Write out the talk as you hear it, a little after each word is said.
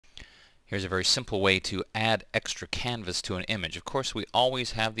Here's a very simple way to add extra canvas to an image. Of course, we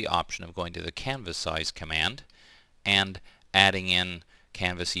always have the option of going to the canvas size command and adding in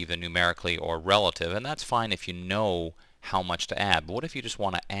canvas either numerically or relative, and that's fine if you know how much to add. But what if you just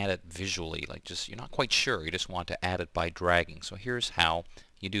want to add it visually, like just you're not quite sure, you just want to add it by dragging. So here's how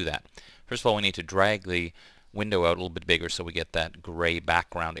you do that. First of all, we need to drag the window out a little bit bigger so we get that gray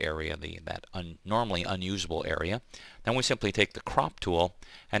background area, that normally unusable area. Then we simply take the crop tool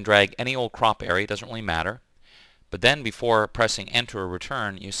and drag any old crop area, it doesn't really matter. But then before pressing enter or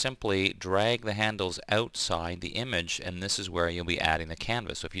return, you simply drag the handles outside the image, and this is where you'll be adding the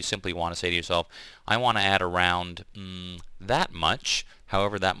canvas. So if you simply want to say to yourself, I want to add around that much,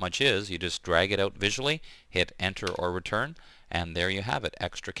 however that much is, you just drag it out visually, hit enter or return, and there you have it,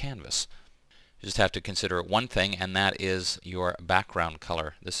 extra canvas. You just have to consider one thing, and that is your background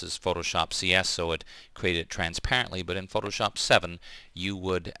color. This is Photoshop CS, so it created it transparently, but in Photoshop 7 you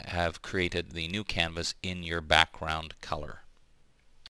would have created the new canvas in your background color.